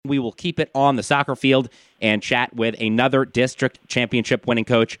we will keep it on the soccer field and chat with another district championship winning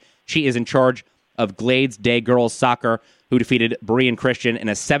coach. She is in charge of Glades Day Girls Soccer, who defeated Berean Christian in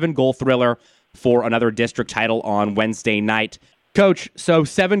a 7-goal thriller for another district title on Wednesday night. Coach, so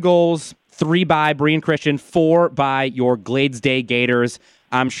 7 goals, 3 by Berean Christian, 4 by your Glades Day Gators.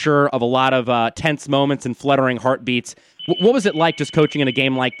 I'm sure of a lot of tense moments and fluttering heartbeats. What was it like just coaching in a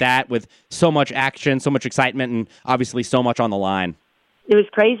game like that with so much action, so much excitement, and obviously so much on the line? It was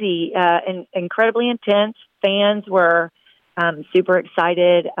crazy and incredibly intense. Fans were super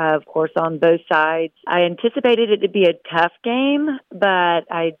excited, of course, on both sides. I anticipated it to be a tough game, but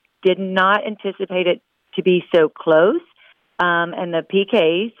I did not anticipate it to be so close. And the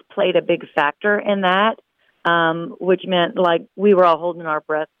PKs played a big factor in that, which meant like we were all holding our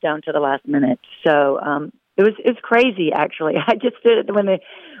breath down to the last minute. So it was crazy, actually. I just stood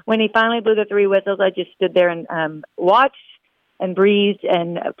when he finally blew the 3 whistles. I just stood there and watched and breathed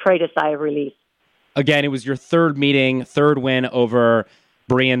and prayed a sigh of relief. Again, it was your third win over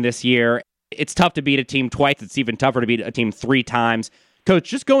Berean this year. It's tough to beat a team twice. It's even tougher to beat a team 3 times. Coach,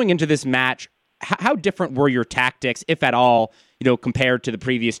 just going into this match, how different were your tactics, if at all, compared to the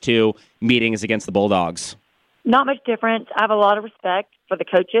previous 2 meetings against the Bulldogs? Not much difference. I have a lot of respect for the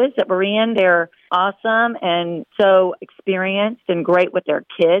coaches at Berean. They're awesome and so experienced and great with their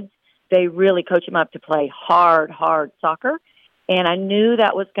kids. They really coach them up to play hard soccer. And I knew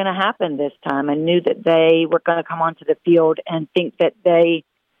that was going to happen this time. I knew that they were going to come onto the field and think that they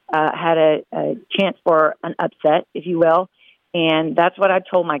had a chance for an upset, if you will. And that's what I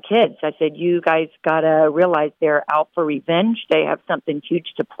told my kids. I said, you guys got to realize they're out for revenge. They have something huge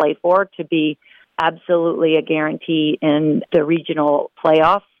to play for, to be absolutely a guarantee in the regional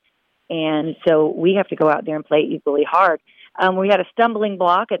playoffs. And so we have to go out there and play equally hard. We had a stumbling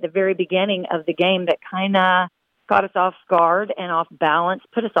block at the very beginning of the game that kind of caught us off guard and off balance,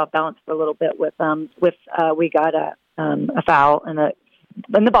 put us off balance for a little bit with we got a foul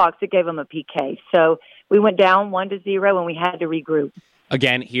in the box that gave them a PK. So we went down 1-0 and we had to regroup.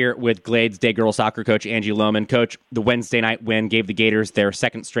 Again, here with Glades Day Girls Soccer coach Angie Lohman. Coach, the Wednesday night win gave the Gators their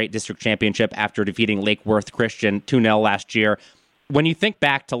 2nd straight district championship after defeating Lake Worth Christian 2-0 last year. When you think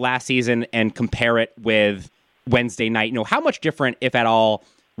back to last season and compare it with Wednesday night, how much different, if at all,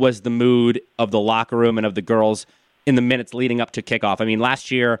 was the mood of the locker room and of the girls in the minutes leading up to kickoff? I mean, last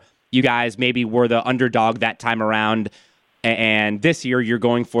year, you guys maybe were the underdog that time around, and this year you're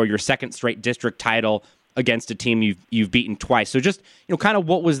going for your 2nd straight district title against a team you've beaten twice. So just, kind of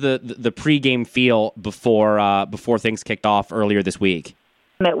what was the pregame feel before things kicked off earlier this week?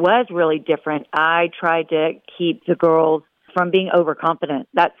 It was really different. I tried to keep the girls from being overconfident.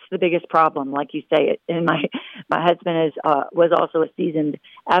 That's the biggest problem, like you say. And my husband was also a seasoned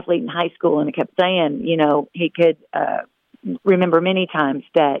athlete in high school, and he kept saying, he could remember many times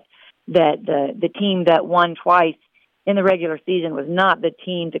that the team that won twice in the regular season was not the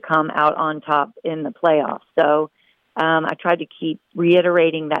team to come out on top in the playoffs. So I tried to keep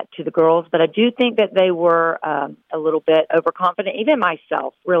reiterating that to the girls, but I do think that they were a little bit overconfident, even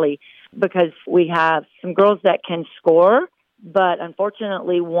myself, really, because we have some girls that can score, but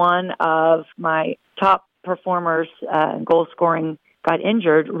unfortunately one of my top performers, goal scoring, got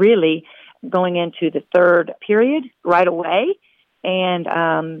injured really going into the 3rd period right away.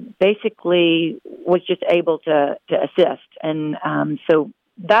 And basically was just able to assist. And so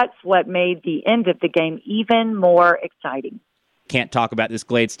that's what made the end of the game even more exciting. Can't talk about this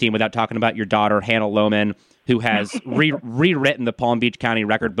Glades team without talking about your daughter, Hannah Lohman, who has rewritten the Palm Beach County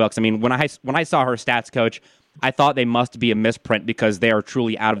record books. I mean, when I saw her stats, Coach, I thought they must be a misprint because they are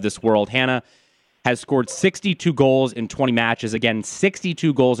truly out of this world. Hannah has scored 62 goals in 20 matches. Again,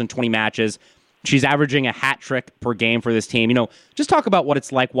 62 goals in 20 matches. She's averaging a hat trick per game for this team. Just talk about what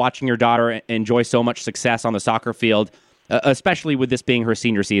it's like watching your daughter enjoy so much success on the soccer field, especially with this being her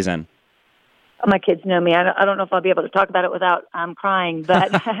senior season. My kids know me. I don't know if I'll be able to talk about it without crying,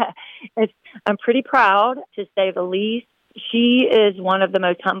 but I'm pretty proud, to say the least. She is one of the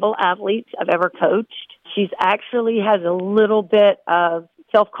most humble athletes I've ever coached. She's actually has a little bit of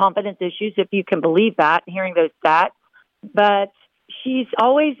self-confidence issues, if you can believe that, hearing those stats. But she's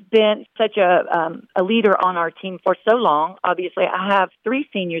always been such a leader on our team for so long. Obviously, I have 3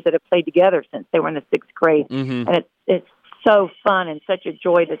 seniors that have played together since they were in the 6th grade, and it's so fun and such a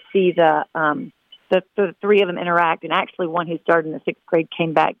joy to see the 3 of them interact. And actually, one who started in the 6th grade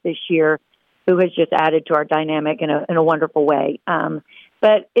came back this year, who has just added to our dynamic in a wonderful way.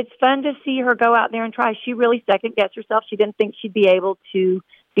 But it's fun to see her go out there and try. She really second-guessed herself. She didn't think she'd be able to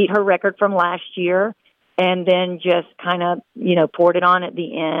beat her record from last year, and then just kind of, poured it on at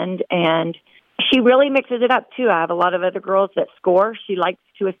the end and She really mixes it up, too. I have a lot of other girls that score. She likes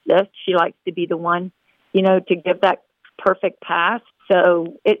to assist. She likes to be the one, to give that perfect pass.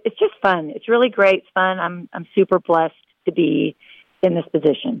 So it's just fun. It's really great. It's fun. I'm super blessed to be in this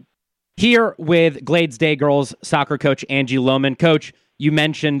position. Here with Glades Day girls soccer coach Angie Lohman. Coach, you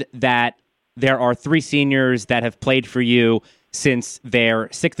mentioned that there are 3 seniors that have played for you since their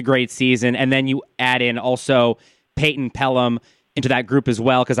 6th grade season, and then you add in also Peyton Pelham into that group as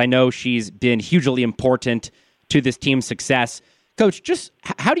well, because I know she's been hugely important to this team's success. Coach, just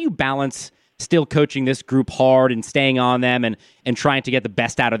how do you balance still coaching this group hard and staying on them and trying to get the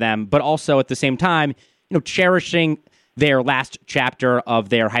best out of them, but also at the same time, cherishing their last chapter of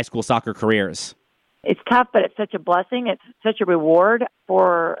their high school soccer careers? It's tough, but it's such a blessing. It's such a reward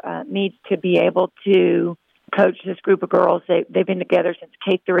for me to be able to coach this group of girls. They've been together since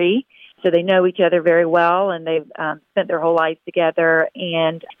K3, so they know each other very well, and they've spent their whole lives together.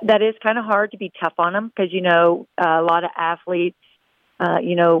 And that is kind of hard to be tough on them because, a lot of athletes,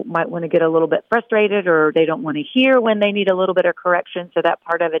 might want to get a little bit frustrated, or they don't want to hear when they need a little bit of correction. So that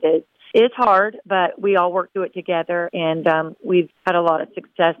part of it is hard, but we all work through it together, and we've had a lot of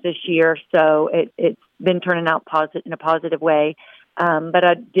success this year. So it's been turning out in a positive way. But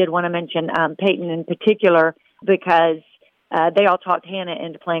I did want to mention Peyton in particular, because they all talked Hannah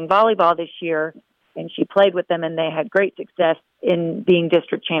into playing volleyball this year, and she played with them, and they had great success in being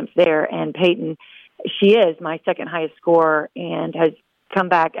district champs there. And Peyton, she is my second highest scorer and has come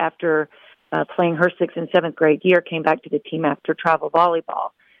back after playing her 6th and 7th grade year, came back to the team after travel volleyball.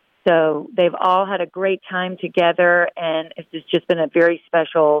 So they've all had a great time together, and it's just been a very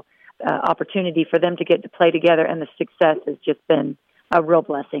special opportunity for them to get to play together, and the success has just been a real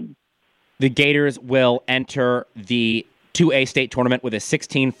blessing. The Gators will enter the 2A state tournament with a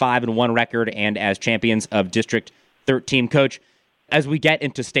 16-5-1 record and as champions of District 13. Coach, as we get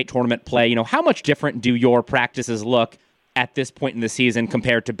into state tournament play, how much different do your practices look at this point in the season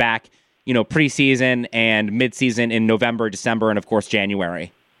compared to back, preseason and midseason in November, December, and of course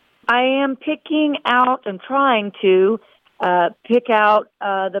January? I am picking out and trying to pick out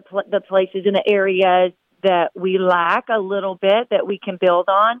the places in the areas that we lack a little bit that we can build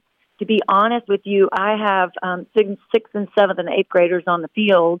on. To be honest with you, I have 6th and 7th and 8th graders on the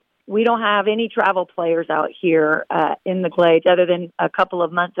field. We don't have any travel players out here in the Glades other than a couple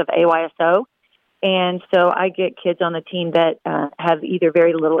of months of AYSO. And so I get kids on the team that have either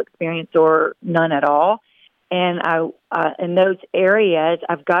very little experience or none at all. And in those areas,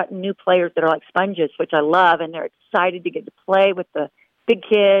 I've gotten new players that are like sponges, which I love, and they're excited to get to play with the big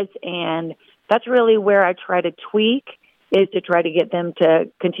kids. And that's really where I try to tweak, is to try to get them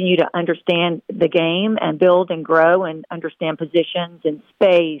to continue to understand the game and build and grow and understand positions and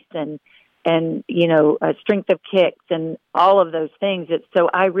space and strength of kicks and all of those things. So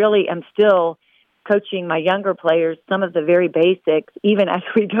I really am still coaching my younger players some of the very basics, even as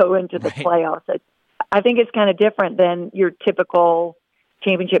we go into the playoffs. I think it's kind of different than your typical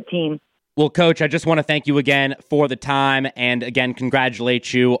championship team. Well, Coach, I just want to thank you again for the time, and again,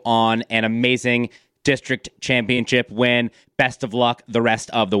 congratulate you on an amazing district championship win. Best of luck the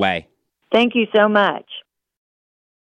rest of the way. Thank you so much.